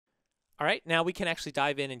All right, now we can actually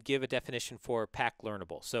dive in and give a definition for PAC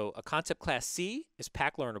learnable. So a concept class C is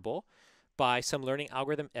PAC learnable by some learning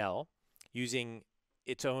algorithm L using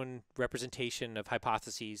its own representation of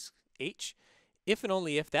hypotheses H, if and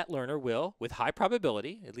only if that learner will, with high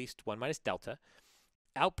probability, at least 1 minus delta,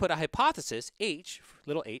 output a hypothesis, H,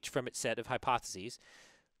 little h, from its set of hypotheses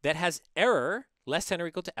that has error less than or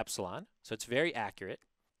equal to epsilon, so it's very accurate,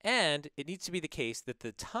 and it needs to be the case that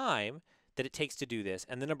the time that it takes to do this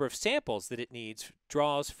and the number of samples that it needs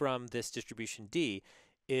draws from this distribution D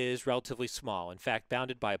is relatively small. In fact,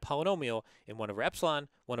 bounded by a polynomial in 1 over epsilon,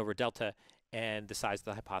 1 over delta, and the size of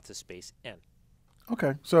the hypothesis space n.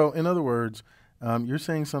 Okay, so in other words, you're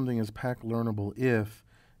saying something is PAC learnable if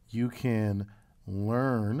you can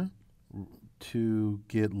learn to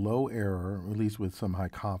get low error, or at least with some high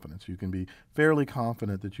confidence. You can be fairly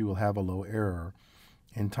confident that you will have a low error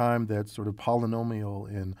in time that's sort of polynomial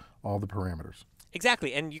in all the parameters.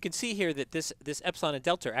 Exactly, and you can see here that this epsilon and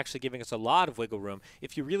delta are actually giving us a lot of wiggle room.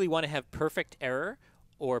 If you really want to have perfect error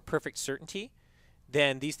or perfect certainty,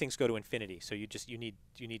 then these things go to infinity. So you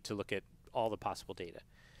need to look at all the possible data.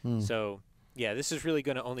 So yeah, this is really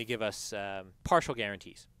going to only give us partial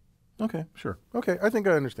guarantees. Okay, sure. Okay, I think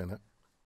I understand that.